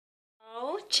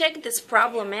check this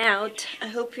problem out. I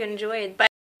hope you enjoy it. Bye.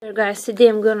 Guys, today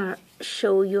I'm gonna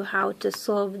show you how to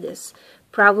solve this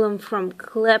problem from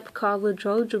CLEP College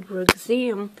Algebra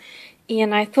exam.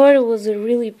 And I thought it was a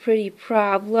really pretty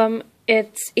problem.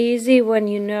 It's easy when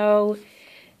you know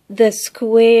the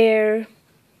square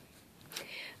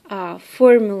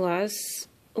formulas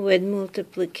with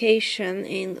multiplication,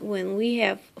 and when we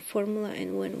have a formula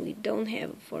and when we don't have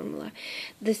a formula.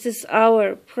 This is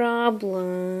our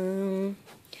problem,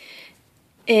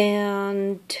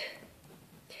 and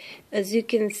as you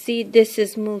can see, this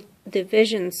is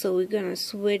division, so we're gonna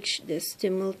switch this to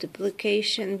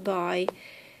multiplication by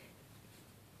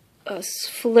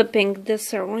flipping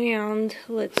this around.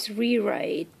 Let's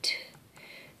rewrite.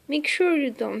 Make sure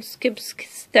you don't skip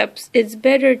steps. It's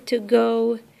better to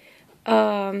go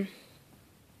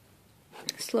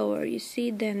slower, you see,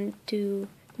 than to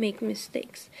make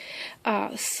mistakes.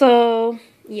 So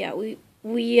yeah, we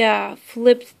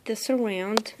flipped this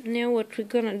around. Now what we're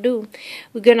gonna do,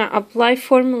 we're gonna apply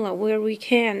formula where we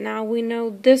can. Now we know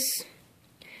this,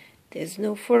 there's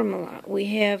no formula. We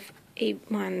have a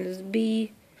minus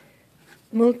b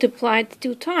multiplied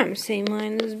 2 times, a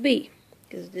minus b,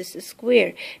 because this is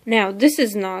square. Now this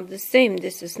is not the same,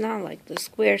 this is not like the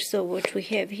square, so what we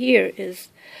have here is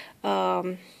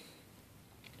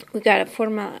we got a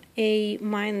formula a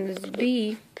minus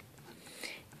b,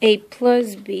 a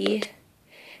plus b.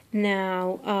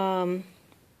 Now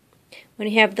when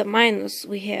you have the minus,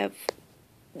 we have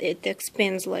it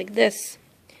expands like this.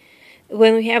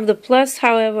 When we have the plus,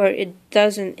 however, it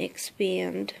doesn't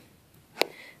expand,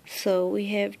 so we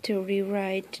have to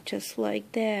rewrite just like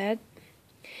that.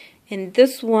 And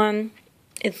this one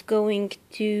is going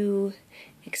to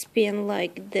expand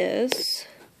like this,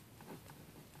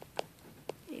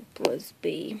 a plus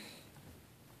b.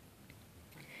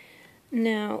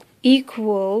 Now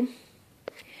equal.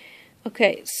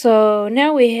 Okay, so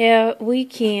now we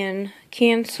can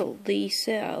cancel these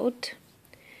out.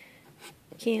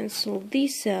 Cancel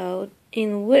these out,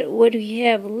 and what we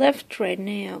have left right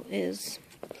now is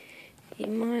a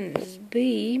minus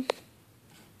b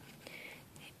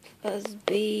plus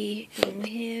b, and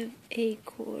we have a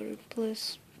quarter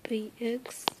plus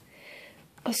bx,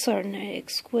 sorry, not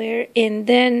x squared. And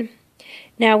then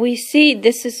now we see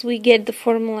this is, we get the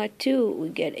formula too. We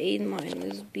get a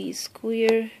minus b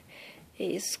squared,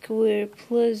 a squared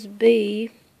plus b,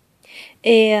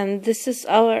 and this is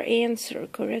our answer,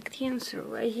 correct answer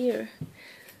right here,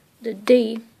 the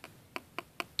D.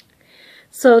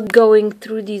 So going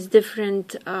through these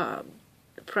different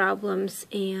problems,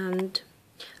 and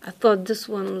I thought this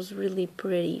one was really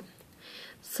pretty.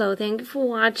 So thank you for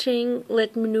watching.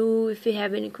 Let me know if you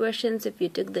have any questions. If you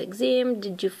took the exam,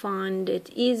 did you find it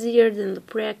easier than the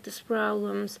practice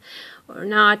problems or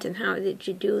not, and how did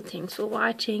you do? Thanks for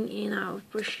watching, and I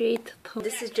appreciate it.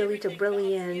 This is Jolita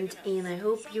Brilliant, and I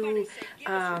hope you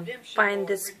find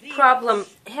this problem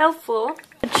helpful.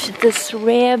 Watch this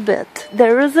rabbit.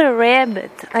 There is a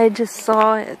rabbit. I just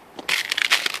saw it.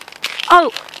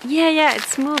 Oh, yeah,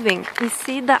 it's moving. You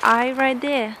see the eye right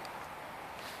there?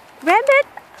 Rabbit?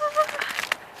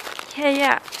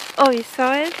 Yeah. Oh, you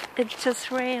saw it? It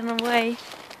just ran away.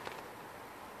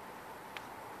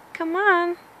 Come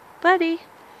on, buddy.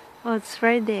 Oh, it's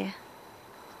right there.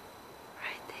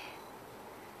 Right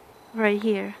there. Right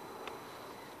here.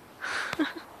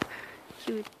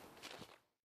 Cute.